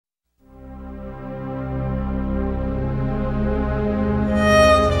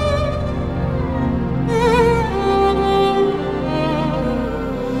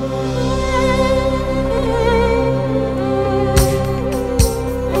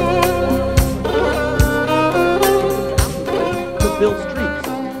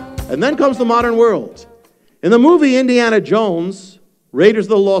And then comes the modern world. In the movie Indiana Jones, Raiders of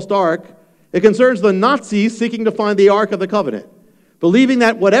the Lost Ark, it concerns the Nazis seeking to find the Ark of the Covenant, believing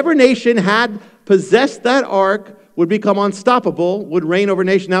that whatever nation had possessed that Ark would become unstoppable, would reign over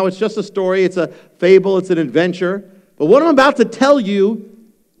nation. Now, it's just a story, it's a fable, it's an adventure. But what I'm about to tell you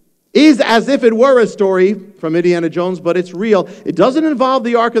is as if it were a story from Indiana Jones, but it's real. It doesn't involve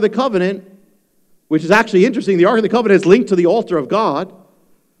the Ark of the Covenant, which is actually interesting. The Ark of the Covenant is linked to the altar of God,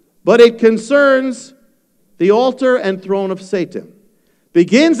 but it concerns the altar and throne of Satan.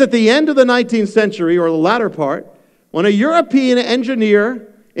 Begins at the end of the 19th century, or the latter part, when a European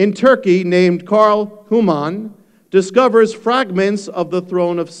engineer in Turkey named Cahn discovers fragments of the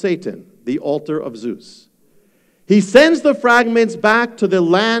throne of Satan, the altar of Zeus. He sends the fragments back to the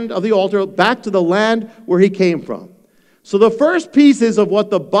land of the altar, back to the land where he came from. So the first pieces of what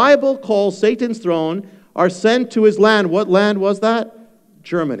the Bible calls Satan's throne are sent to his land. What land was that?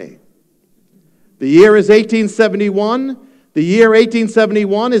 Germany. The year is 1871. The year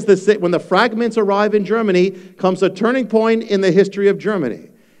 1871 is when the fragments arrive in Germany, comes a turning point in the history of Germany.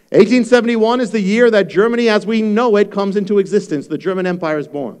 1871 is the year that Germany, as we know it, comes into existence. The German Empire is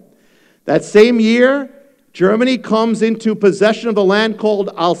born. That same year, Germany comes into possession of the land called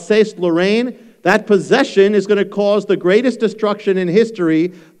Alsace-Lorraine. That possession is going to cause the greatest destruction in history,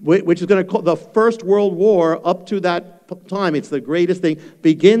 which is going to cause the First World War up to that time. It's the greatest thing.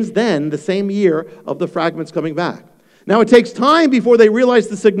 Begins then, the same year, of the fragments coming back. Now, it takes time before they realize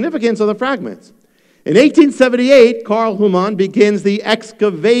the significance of the fragments. In 1878, Cahn begins the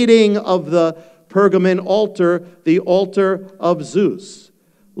excavating of the Pergamon altar, the altar of Zeus.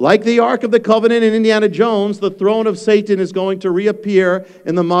 Like the Ark of the Covenant in Indiana Jones, the throne of Satan is going to reappear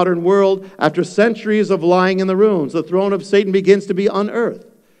in the modern world after centuries of lying in the ruins. The throne of Satan begins to be unearthed.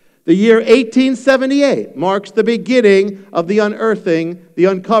 The year 1878 marks the beginning of the unearthing, the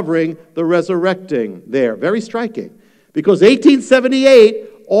uncovering, the resurrecting there. Very striking. Because 1878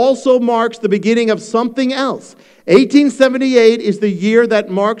 also marks the beginning of something else. 1878 is the year that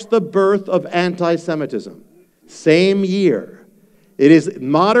marks the birth of anti-Semitism. Same year. It is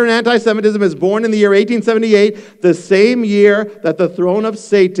modern anti-Semitism is born in the year 1878, the same year that the throne of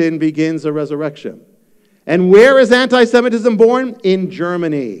Satan begins a resurrection. And where is anti-Semitism born? In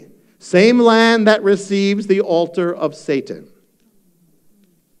Germany. Same land that receives the altar of Satan.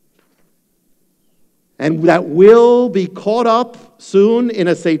 And that will be caught up soon in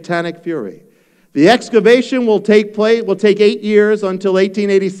a satanic fury. The excavation will take 8 years until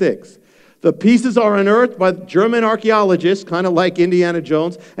 1886. The pieces are unearthed by German archaeologists, kind of like Indiana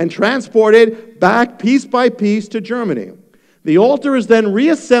Jones, and transported back piece by piece to Germany. The altar is then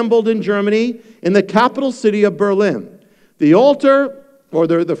reassembled in Germany in the capital city of Berlin. The altar, or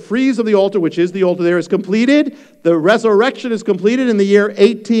the frieze of the altar, which is the altar there, is completed. The resurrection is completed in the year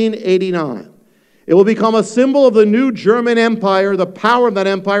 1889. It will become a symbol of the new German Empire, the power of that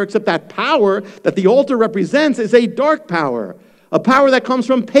empire, except that power that the altar represents is a dark power. A power that comes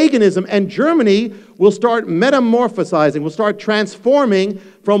from paganism, and Germany will start metamorphosizing, will start transforming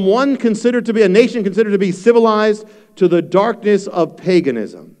from a nation considered to be civilized to the darkness of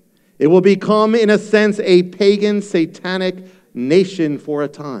paganism. It will become, in a sense, a pagan, satanic nation for a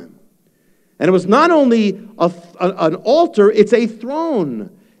time. And it was not only an altar, it's a throne,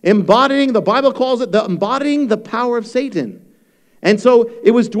 embodying, the Bible calls it, embodying the power of Satan. And so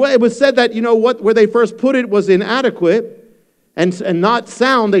it was said that, where they first put it was inadequate, and not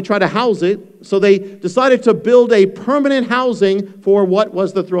sound. They try to house it. So they decided to build a permanent housing for what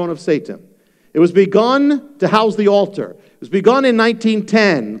was the throne of Satan. It was begun to house the altar. It was begun in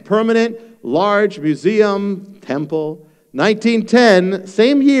 1910. Permanent, large museum, temple. 1910,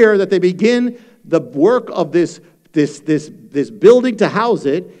 same year that they begin the work of this building to house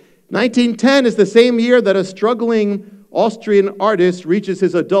it. 1910 is the same year that a struggling Austrian artist reaches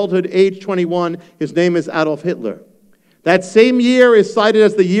his adulthood, age 21. His name is Adolf Hitler. That same year is cited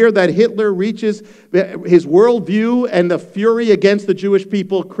as the year that Hitler reaches his worldview and the fury against the Jewish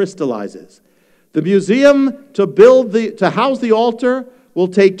people crystallizes. The museum to house the altar will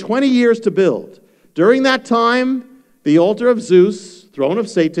take 20 years to build. During that time, the altar of Zeus, throne of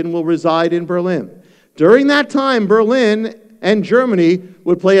Satan, will reside in Berlin. During that time, Berlin and Germany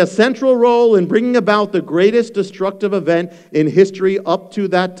would play a central role in bringing about the greatest destructive event in history up to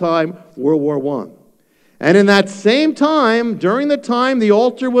that time, World War I. And in that same time, during the time the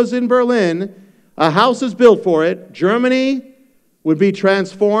altar was in Berlin, a house is built for it. Germany would be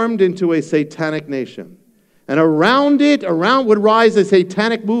transformed into a satanic nation. And around would rise a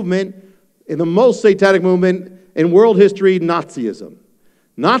satanic movement, in the most satanic movement in world history, Nazism.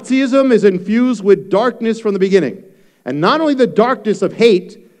 Nazism is infused with darkness from the beginning. And not only the darkness of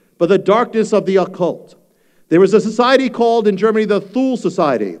hate, but the darkness of the occult. There was a society called in Germany the Thule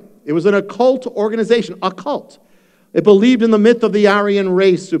Society. It was an occult organization, occult. It believed in the myth of the Aryan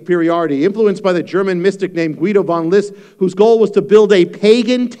race superiority, influenced by the German mystic named Guido von List, whose goal was to build a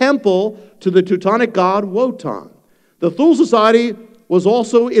pagan temple to the Teutonic god Wotan. The Thule Society was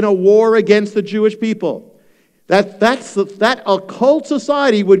also in a war against the Jewish people. That occult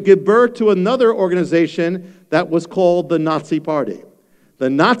society would give birth to another organization that was called the Nazi Party. The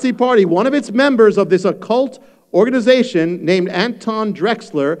Nazi Party, one of its members of this occult organization named Anton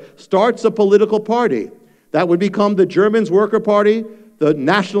Drexler, starts a political party that would become the Germans' Worker Party, the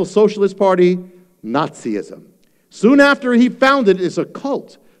National Socialist Party, Nazism. Soon after he founded it, it's a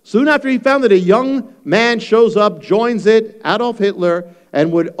cult. Soon after he founded it, a young man shows up, joins it, Adolf Hitler,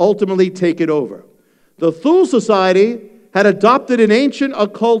 and would ultimately take it over. The Thule Society had adopted an ancient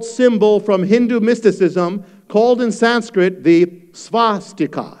occult symbol from Hindu mysticism called in Sanskrit the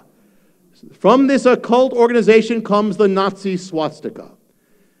swastika. From this occult organization comes the Nazi swastika.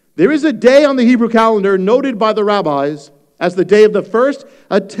 There is a day on the Hebrew calendar noted by the rabbis as the day of the first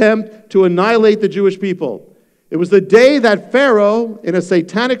attempt to annihilate the Jewish people. It was the day that Pharaoh, in a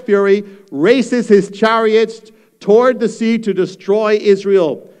satanic fury, races his chariots toward the sea to destroy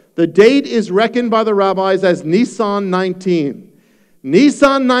Israel. The date is reckoned by the rabbis as Nisan 19.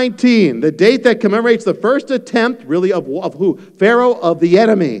 Nisan 19, the date that commemorates the first attempt, really, of who? Pharaoh, of the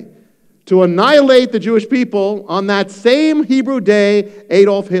enemy, to annihilate the Jewish people. On that same Hebrew day,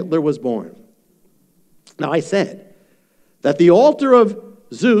 Adolf Hitler was born. Now, I said that the altar of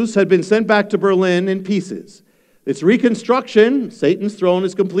Zeus had been sent back to Berlin in pieces. Its reconstruction, Satan's throne,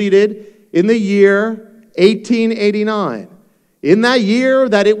 is completed in the year 1889. In that year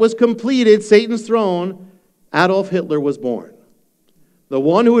that it was completed, Satan's throne, Adolf Hitler was born. The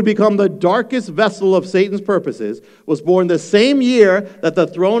one who would become the darkest vessel of Satan's purposes was born the same year that the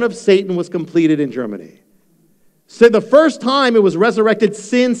throne of Satan was completed in Germany. So the first time it was resurrected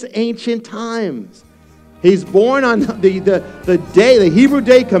since ancient times. He's born on the Hebrew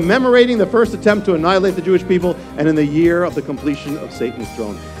day commemorating the first attempt to annihilate the Jewish people, and in the year of the completion of Satan's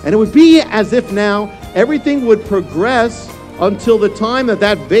throne. And it would be as if now everything would progress until the time that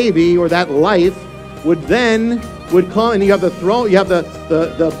that baby or that life would come, and you have the throne, you have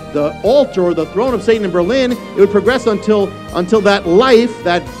the altar or the throne of Satan in Berlin. It would progress until that life,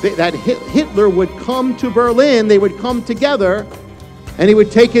 that Hitler would come to Berlin. They would come together, and he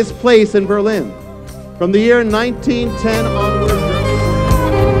would take his place in Berlin. From the year 1910 on.